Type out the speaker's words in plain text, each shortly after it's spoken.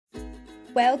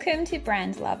Welcome to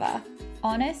Brand Lover,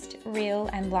 honest, real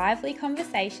and lively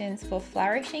conversations for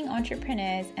flourishing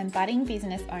entrepreneurs and budding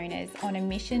business owners on a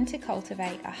mission to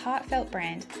cultivate a heartfelt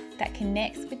brand that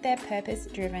connects with their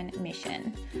purpose-driven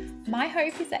mission. My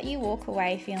hope is that you walk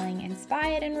away feeling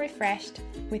inspired and refreshed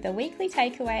with a weekly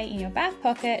takeaway in your back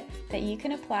pocket that you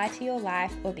can apply to your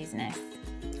life or business.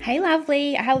 Hey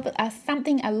lovely, I have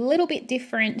something a little bit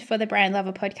different for the Brand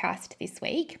Lover podcast this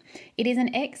week. It is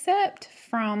an excerpt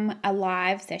from a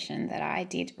live session that I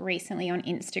did recently on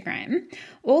Instagram,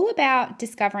 all about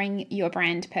discovering your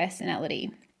brand personality.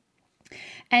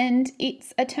 And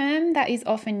it's a term that is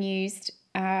often used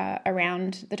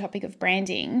around the topic of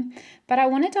branding, but I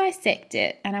want to dissect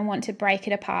it and I want to break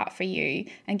it apart for you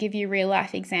and give you real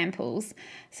life examples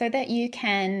so that you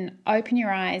can open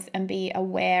your eyes and be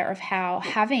aware of how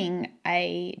having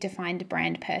a defined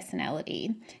brand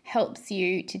personality helps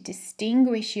you to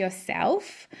distinguish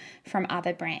yourself from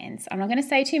other brands. I'm not going to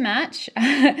say too much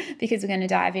because we're going to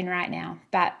dive in right now,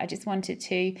 but I just wanted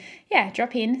to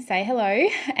drop in, say hello,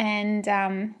 and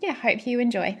hope you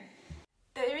enjoy.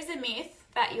 There is a myth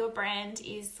that your brand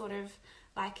is sort of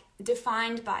like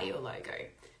defined by your logo,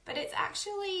 but it's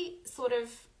actually sort of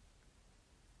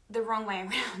the wrong way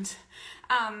around.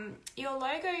 Your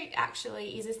logo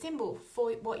actually is a symbol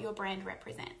for what your brand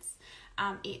represents.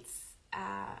 It's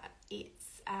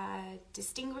a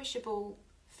distinguishable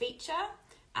feature.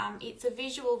 It's a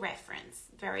visual reference,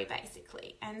 very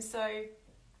basically. And so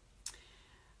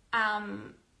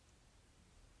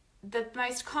the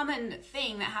most common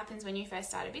thing that happens when you first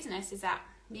start a business is that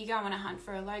you go on a hunt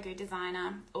for a logo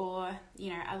designer or,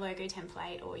 a logo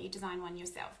template, or you design one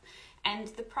yourself. And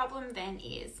the problem then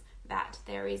is that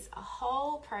there is a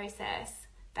whole process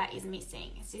that is missing.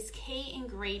 It's this key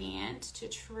ingredient to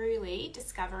truly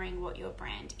discovering what your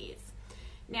brand is.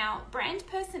 Now, brand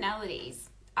personalities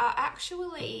are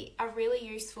actually a really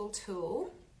useful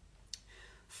tool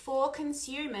for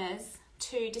consumers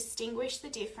to distinguish the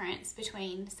difference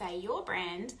between, say, your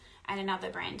brand and another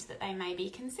brand that they may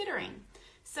be considering.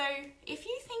 So if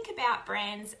you think about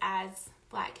brands as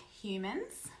like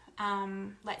humans,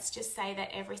 let's just say that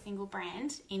every single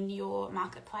brand in your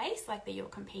marketplace, like that you're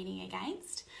competing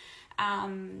against,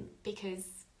 because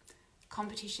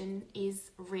competition is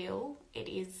real, it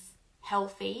is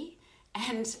healthy,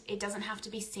 and it doesn't have to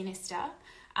be sinister.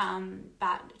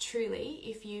 But truly,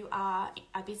 if you are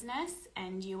a business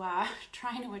and you are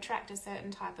trying to attract a certain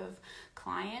type of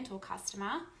client or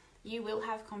customer, you will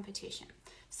have competition.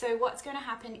 So what's going to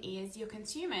happen is your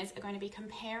consumers are going to be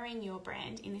comparing your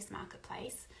brand in this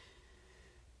marketplace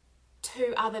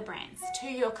to other brands, to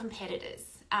your competitors.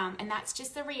 And that's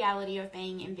just the reality of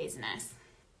being in business.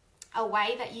 A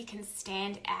way that you can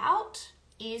stand out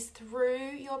is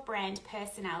through your brand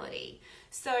personality.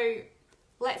 So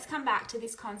let's come back to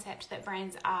this concept that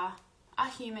brands are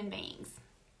human beings.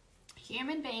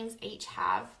 Human beings each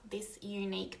have this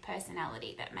unique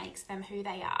personality that makes them who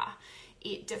they are.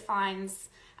 It defines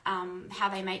how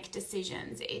they make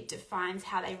decisions. It defines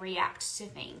how they react to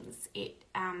things. It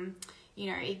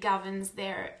governs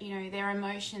their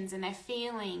emotions and their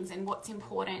feelings and what's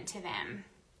important to them.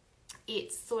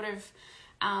 It sort of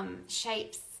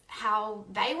shapes how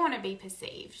they want to be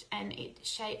perceived, and it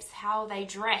shapes how they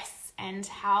dress and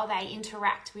how they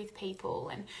interact with people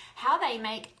and how they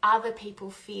make other people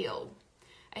feel.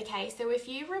 Okay, so if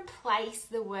you replace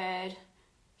the word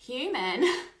human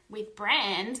with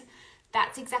brand,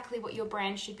 that's exactly what your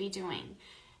brand should be doing.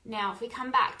 Now, if we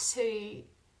come back to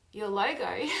your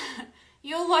logo,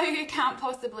 your logo can't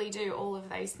possibly do all of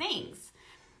those things.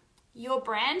 Your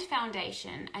brand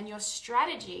foundation and your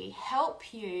strategy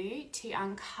help you to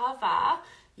uncover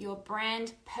your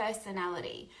brand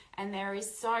personality. And there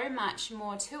is so much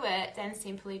more to it than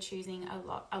simply choosing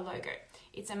a logo.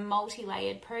 It's a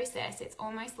multi-layered process. It's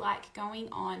almost like going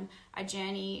on a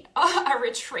journey, a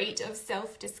retreat of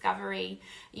self-discovery,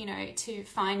 to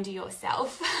find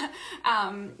yourself,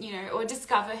 or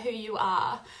discover who you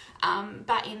are.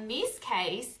 But in this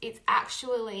case, it's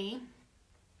actually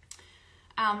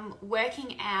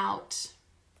working out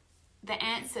the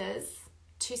answers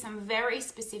to some very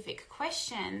specific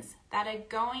questions that are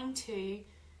going to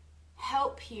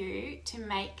help you to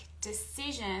make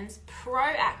decisions,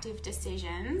 proactive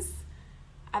decisions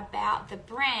about the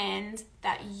brand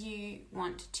that you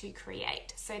want to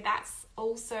create. So that's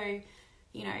also,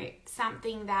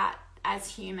 something that as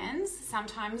humans,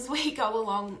 sometimes we go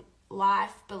along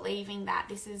life believing that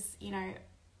this is,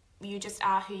 you just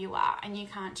are who you are and you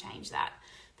can't change that.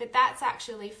 But that's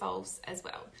actually false as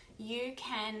well. You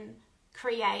can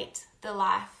create the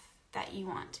life that you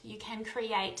want. You can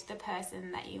create the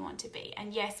person that you want to be.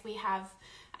 And yes, we have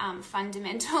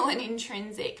fundamental and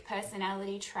intrinsic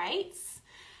personality traits.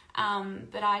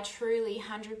 But I truly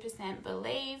 100%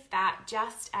 believe that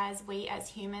just as we as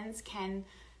humans can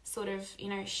sort of,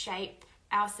 shape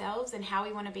ourselves and how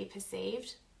we want to be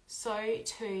perceived, so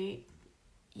too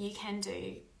you can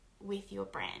do with your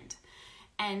brand.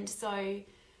 And so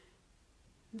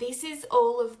this is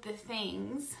all of the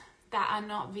things that are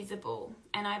not visible.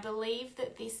 And I believe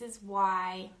that this is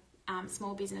why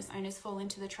small business owners fall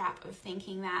into the trap of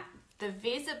thinking that the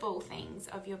visible things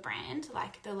of your brand,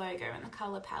 like the logo and the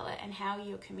color palette and how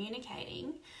you're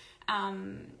communicating,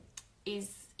 is,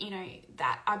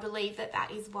 that I believe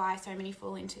that is why so many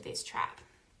fall into this trap.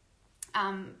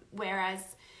 Whereas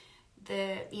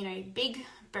the, big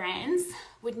brands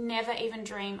would never even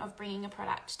dream of bringing a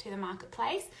product to the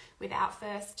marketplace without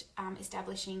first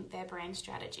establishing their brand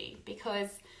strategy, because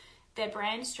their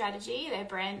brand strategy, their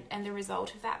brand, and the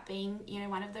result of that being,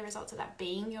 one of the results of that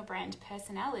being your brand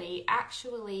personality,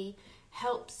 actually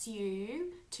helps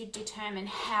you to determine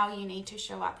how you need to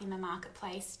show up in the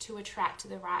marketplace to attract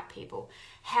the right people,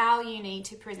 how you need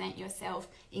to present yourself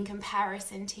in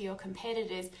comparison to your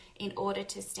competitors in order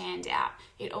to stand out.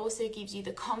 It also gives you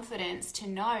the confidence to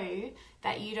know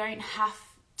that you don't have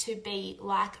to be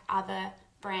like other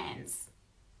brands,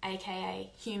 aka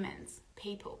humans,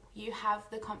 people. You have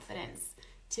the confidence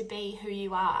to be who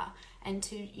you are and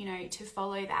to, to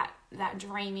follow that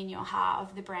dream in your heart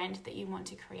of the brand that you want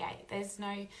to create.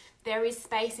 There is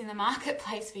space in the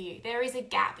marketplace for you. There is a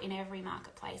gap in every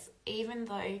marketplace, even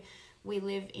though we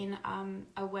live in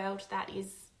a world that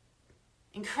is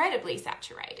incredibly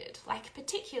saturated, like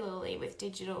particularly with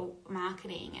digital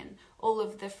marketing and all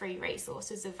of the free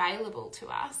resources available to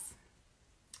us.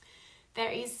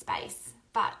 There is space,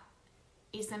 but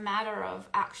it's a matter of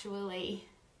actually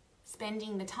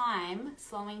spending the time,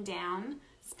 slowing down,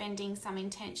 spending some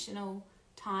intentional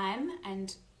time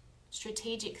and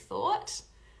strategic thought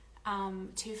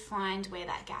to find where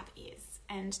that gap is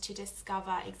and to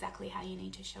discover exactly how you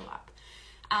need to show up.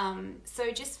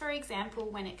 So just for example,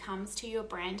 when it comes to your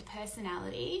brand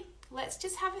personality, let's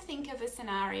just have a think of a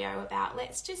scenario about,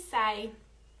 let's just say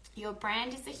your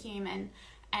brand is a human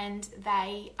and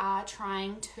they are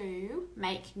trying to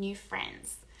make new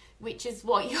friends, which is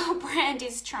what your brand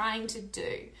is trying to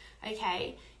do,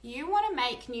 okay? You want to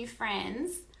make new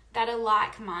friends that are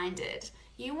like-minded.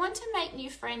 You want to make new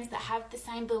friends that have the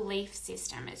same belief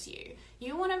system as you.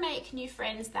 You want to make new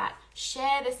friends that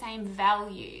share the same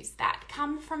values, that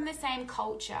come from the same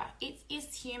culture. It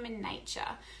is human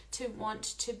nature to want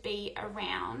to be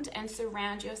around and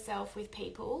surround yourself with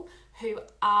people who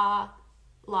are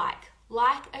like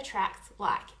attracts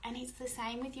like, and it's the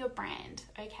same with your brand,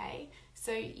 okay?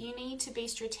 So you need to be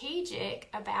strategic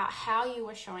about how you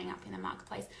are showing up in the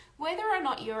marketplace. Whether or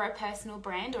not you're a personal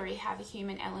brand or you have a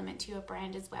human element to your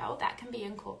brand as well, that can be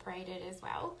incorporated as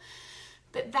well.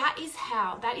 But that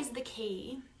is the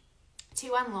key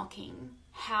to unlocking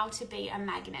how to be a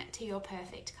magnet to your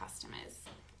perfect customers,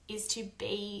 is to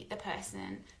be the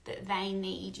person that they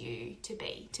need you to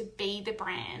be the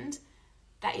brand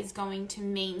that is going to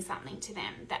mean something to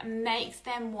them, that makes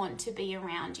them want to be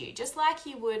around you. Just like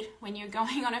you would when you're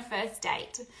going on a first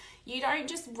date. You don't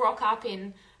just rock up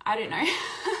in, I don't know,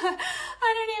 I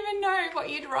don't even know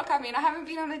what you'd rock up in. I haven't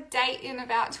been on a date in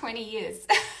about 20 years.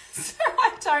 So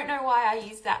I don't know why I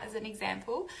used that as an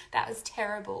example. That was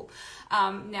terrible.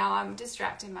 Now I'm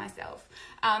distracting myself.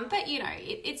 But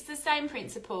it's the same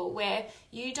principle where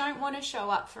you don't want to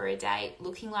show up for a date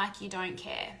looking like you don't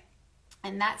care.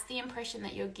 And that's the impression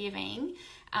that you're giving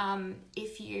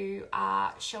if you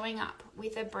are showing up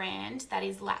with a brand that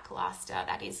is lackluster,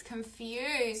 that is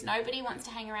confused. Nobody wants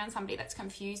to hang around somebody that's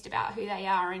confused about who they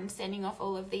are and sending off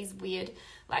all of these weird,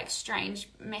 strange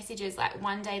messages. Like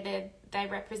one day they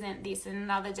represent this and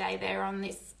another day they're on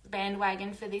this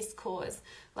bandwagon for this cause.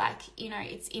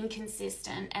 It's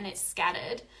inconsistent and it's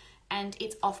scattered and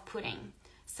it's off-putting.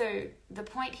 So the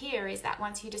point here is that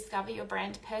once you discover your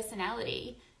brand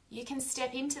personality, you can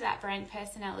step into that brand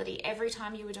personality every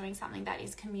time you are doing something that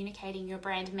is communicating your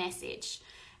brand message.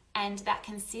 And that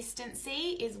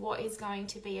consistency is what is going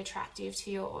to be attractive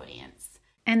to your audience.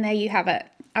 And there you have it.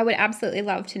 I would absolutely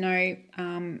love to know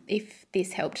if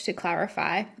this helped to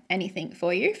clarify anything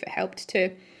for you, if it helped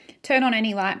to turn on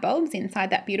any light bulbs inside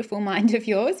that beautiful mind of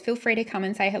yours. Feel free to come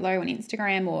and say hello on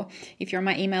Instagram, or if you're on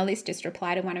my email list, just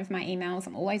reply to one of my emails.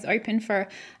 I'm always open for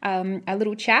a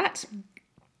little chat.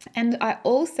 And I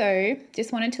also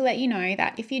just wanted to let you know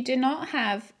that if you do not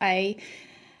have a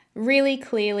really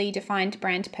clearly defined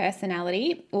brand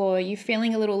personality, or you're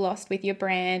feeling a little lost with your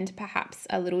brand, perhaps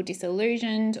a little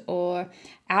disillusioned or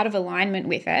out of alignment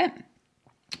with it,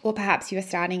 or perhaps you're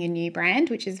starting a new brand,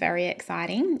 which is very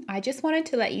exciting, I just wanted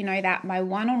to let you know that my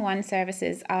one-on-one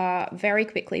services are very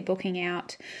quickly booking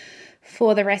out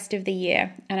for the rest of the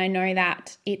year. And I know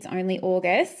that it's only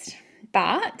August,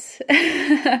 but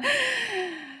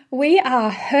we are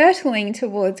hurtling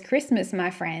towards Christmas, my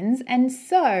friends. And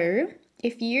so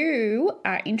if you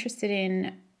are interested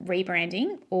in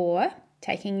rebranding or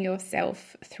taking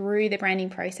yourself through the branding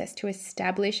process to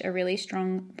establish a really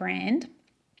strong brand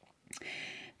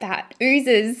that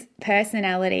oozes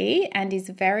personality and is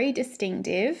very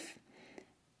distinctive,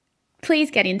 please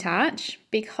get in touch,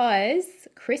 because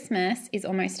Christmas is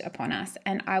almost upon us,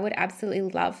 and I would absolutely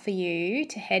love for you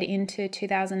to head into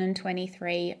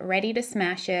 2023 ready to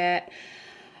smash it,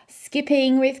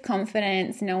 skipping with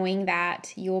confidence, knowing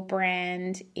that your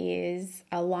brand is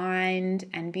aligned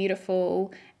and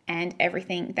beautiful and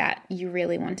everything that you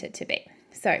really want it to be.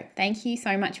 So thank you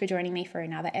so much for joining me for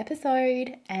another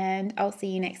episode, and I'll see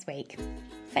you next week.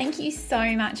 Thank you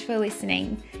so much for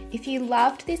listening. If you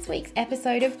loved this week's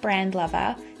episode of Brand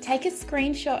Lover, take a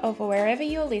screenshot of wherever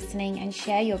you're listening and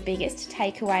share your biggest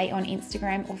takeaway on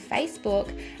Instagram or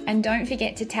Facebook, and don't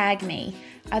forget to tag me.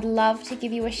 I'd love to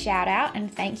give you a shout out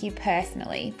and thank you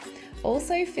personally.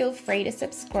 Also, feel free to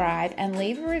subscribe and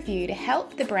leave a review to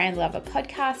help the Brand Lover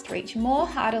podcast reach more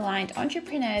heart-aligned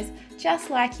entrepreneurs just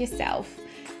like yourself.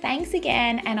 Thanks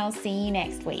again, and I'll see you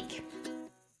next week.